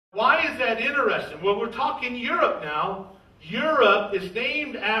why is that interesting? Well, we're talking Europe now. Europe is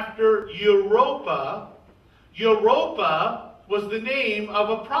named after Europa. Europa was the name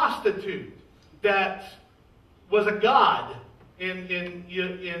of a prostitute that was a god in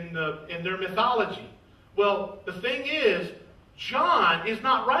their mythology. Well, the thing is, John is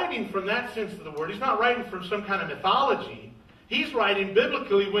not writing from that sense of the word. He's not writing from some kind of mythology. He's writing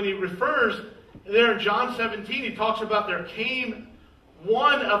biblically when he refers there in John 17. He talks about there came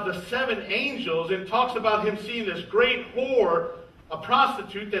one of the 7 angels and talks about him seeing this great whore, a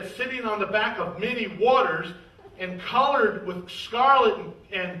prostitute that's sitting on the back of many waters and colored with scarlet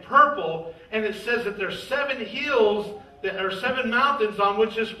and purple. And it says that there's 7 hills, that are 7 mountains on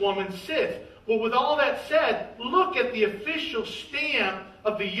which this woman sits. Well, with all that said, look at the official stamp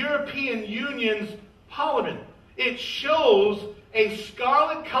of the European Union's Parliament. It shows a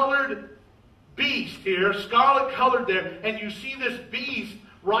scarlet-colored beast here, scarlet-colored there, and you see this beast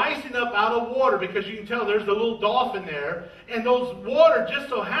rising up out of water, because you can tell there's a little dolphin there, and those water just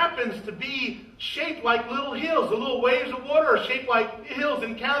so happens to be shaped like little hills. The little waves of water are shaped like hills,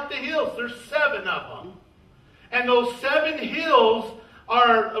 and count the hills. There's 7 of them. And those 7 hills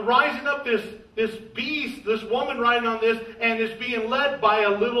are rising up this beast, this woman riding on this, and is being led by a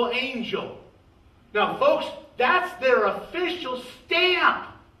little angel. Now, folks, that's their official stamp.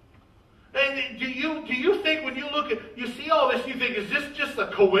 And do you think when you look at, you see all this, you think, is this just a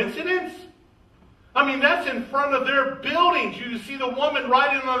coincidence? I mean, that's in front of their buildings. You see the woman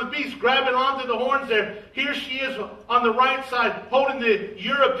riding on the beast, grabbing onto the horns there. Here she is on the right side, holding the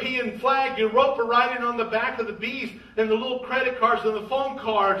European flag, Europa riding on the back of the beast, and the little credit cards and the phone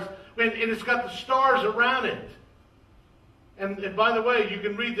cards, and it's got the stars around it. And by the way, you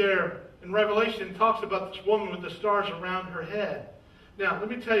can read there in Revelation, it talks about this woman with the stars around her head. Now, let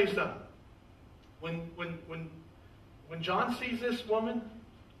me tell you something. When John sees this woman,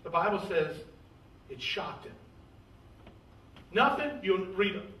 the Bible says it shocked him. Nothing, you'll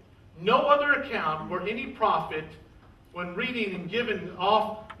read no other account where any prophet, when reading and giving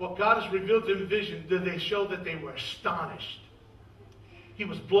off what God has revealed to him in vision, did they show that they were astonished. He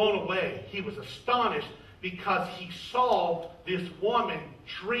was blown away. He was astonished because he saw this woman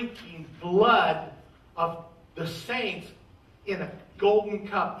drinking blood of the saints in a golden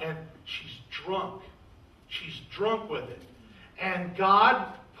cup, and she's drunk. She's drunk with it. And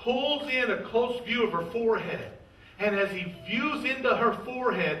God pulls in a close view of her forehead. And as he views into her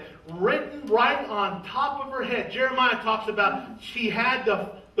forehead, written right on top of her head, Jeremiah talks about she had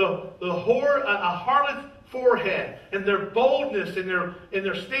a harlot's forehead, and their boldness in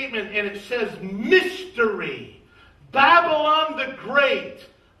their statement, and it says mystery. Babylon the Great,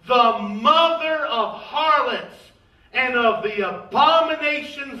 the mother of harlots and of the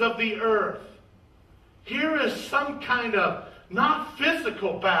abominations of the earth. Here is some kind of, not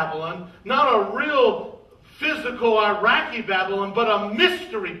physical Babylon, not a real physical Iraqi Babylon, but a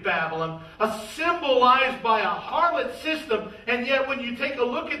mystery Babylon, symbolized by a harlot system. And yet when you take a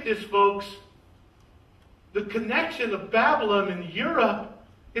look at this, folks, the connection of Babylon and Europe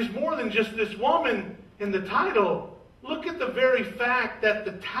is more than just this woman in the title. Look at the very fact that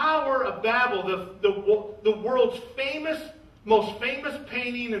the Tower of Babel, the world's most famous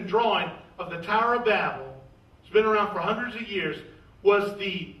painting and drawing of the Tower of Babel, it's been around for hundreds of years, was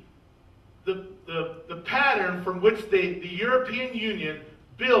the pattern from which the European Union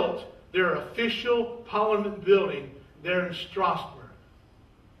built their official parliament building there in Strasbourg.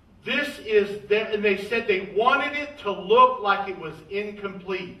 This is that, and they said they wanted it to look like it was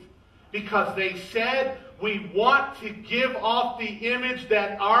incomplete, because they said, we want to give off the image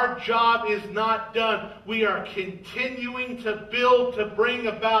that our job is not done. We are continuing to build to bring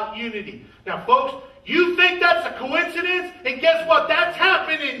about unity. Now, folks, you think that's a coincidence? And guess what? That's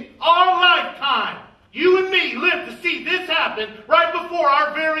happened in our lifetime. You and me lived to see this happen right before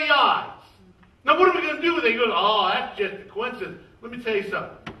our very eyes. Now, what are we going to do with it? You go, oh, that's just a coincidence. Let me tell you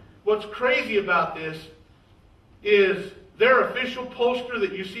something. What's crazy about this is their official poster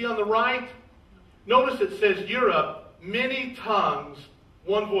that you see on the right. Notice it says Europe, many tongues,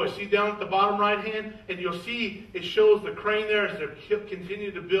 one voice. See down at the bottom right hand? And you'll see it shows the crane there as they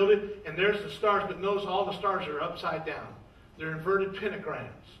continue to build it. And there's the stars. But notice all the stars are upside down. They're inverted pentagrams,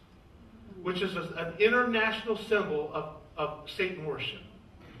 which is an international symbol of Satan worship.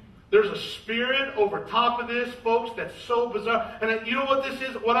 There's a spirit over top of this, folks, that's so bizarre. And you know what this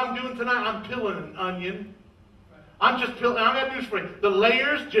is? What I'm doing tonight? I'm peeling an onion. I'm just peeling. I'm going to do this for you. The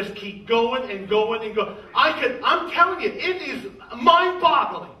layers just keep going and going and going. I'm telling you, it is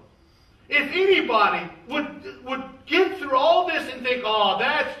mind-boggling. If anybody would get through all this and think, oh,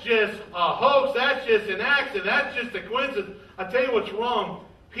 that's just a hoax, that's just an accident, that's just a coincidence, I tell you what's wrong.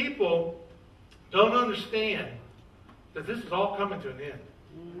 people don't understand that this is all coming to an end.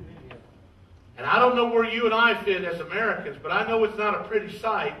 And I don't know where you and I fit as Americans, but I know it's not a pretty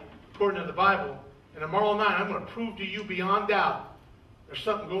sight, according to the Bible. And tomorrow night, I'm going to prove to you beyond doubt there's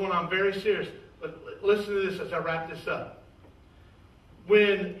something going on very serious. But listen to this as I wrap this up.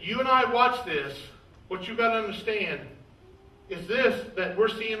 When you and I watch this, what you've got to understand is this that we're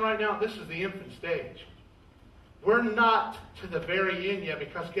seeing right now, this is the infant stage. We're not to the very end yet,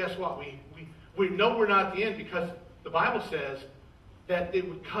 because guess what? We know we're not at the end, because the Bible says that it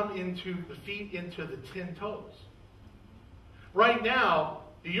would come into the feet into the 10 toes. Right now,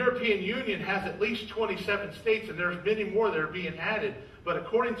 the European Union has at least 27 states, and there's many more that are being added. But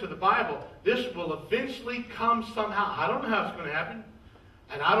according to the Bible, this will eventually come somehow. I don't know how it's going to happen.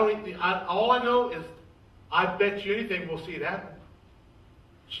 And all I know is I bet you anything we'll see it happen.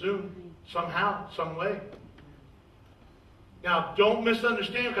 Soon. Somehow. Some way. Now, don't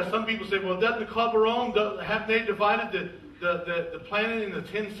misunderstand, because some people say, well, doesn't the club of Rome, haven't they divided the planet into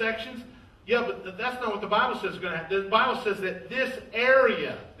 10 sections? Yeah, but that's not what the Bible says is going to happen. The Bible says that this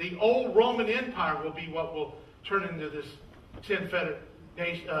area, the old Roman Empire, will be what will turn into this 10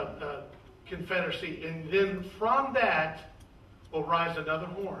 confederacy. And then from that will rise another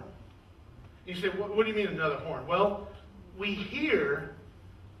horn. You say, what do you mean another horn? Well, we hear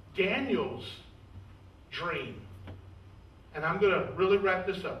Daniel's dream. And I'm going to really wrap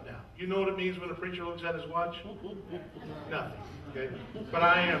this up now. You know what it means when a preacher looks at his watch? Nothing. Okay? But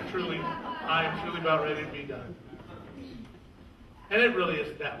I am truly about ready to be done. And it really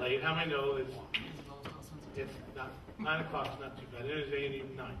isn't that late. How many know it's not 9 o'clock is not too bad. It ain't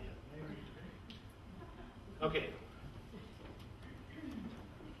even 9 yet. Okay.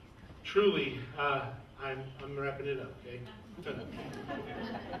 Truly, I'm wrapping it up, okay?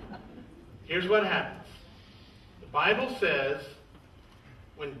 Here's what happens. The Bible says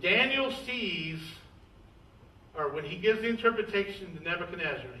when Daniel sees, or when he gives the interpretation to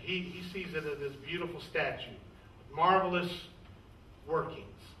Nebuchadnezzar, he sees it as this beautiful statue with marvelous workings.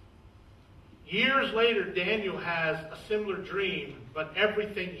 Years later, Daniel has a similar dream, but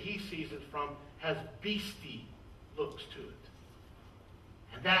everything he sees it from has beastie looks to it.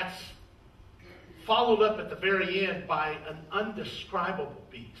 And that's followed up at the very end by an undescribable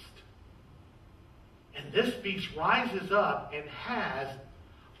beast. And this beast rises up and has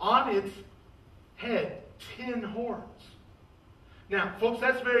on its head 10 horns. Now, folks,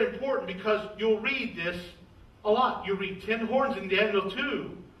 that's very important, because you'll read this a lot. You read 10 horns in Daniel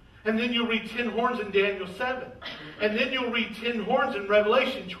 2, and then you'll read 10 horns in Daniel 7. And then you'll read 10 horns in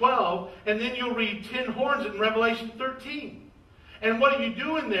Revelation 12, and then you'll read 10 horns in Revelation 13. And what are you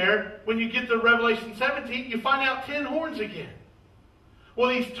doing there when you get to Revelation 17? You find out 10 horns again. Well,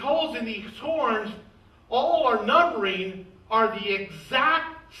 these toes and these horns, all are numbering, are the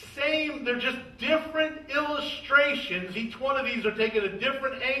exact same. They're just different illustrations. Each one of these are taking a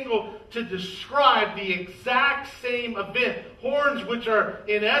different angle to describe the exact same event. Horns, which are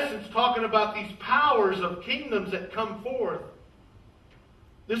in essence talking about these powers of kingdoms that come forth.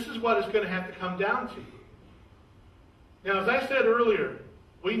 This is what it's going to have to come down to. Now, as I said earlier,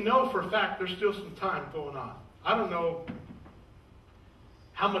 we know for a fact there's still some time going on. I don't know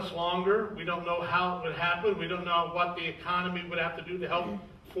how much longer. We don't know how it would happen. We don't know what the economy would have to do to help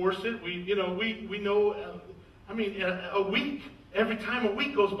force it. We know, a week, every time a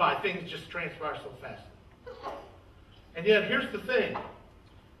week goes by, things just transpire so fast. And yet, here's the thing.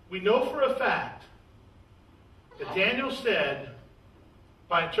 We know for a fact that Daniel said,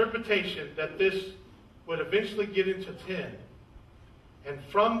 by interpretation, that this would eventually get into 10. And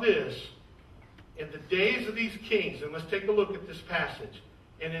from this, in the days of these kings, and let's take a look at this passage,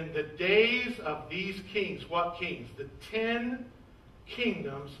 and in the days of these kings, what kings? The 10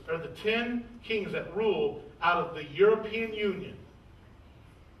 kingdoms, or the 10 kings that rule out of the European Union,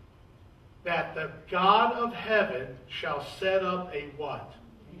 that the God of heaven shall set up a what?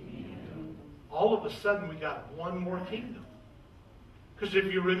 Kingdom. All of a sudden we got one more kingdom. Because if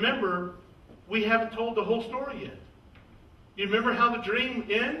you remember, we haven't told the whole story yet. You remember how the dream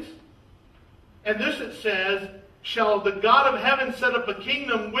ends? And this it says, shall the God of heaven set up a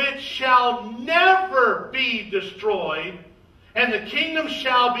kingdom which shall never be destroyed, and the kingdom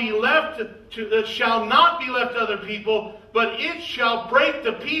shall be left shall not be left to other people, but it shall break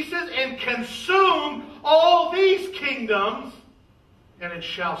to pieces and consume all these kingdoms, and it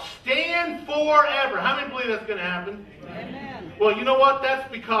shall stand forever. How many believe that's going to happen? Amen. Well, you know what? That's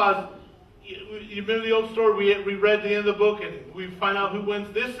because you remember the old story? We read the end of the book, and we find out who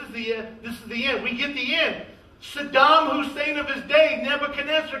wins. This is the end. This is the end. We get the end. Saddam Hussein of his day,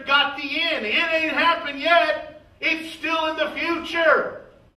 Nebuchadnezzar, got the end. It ain't happened yet. It's still in the future.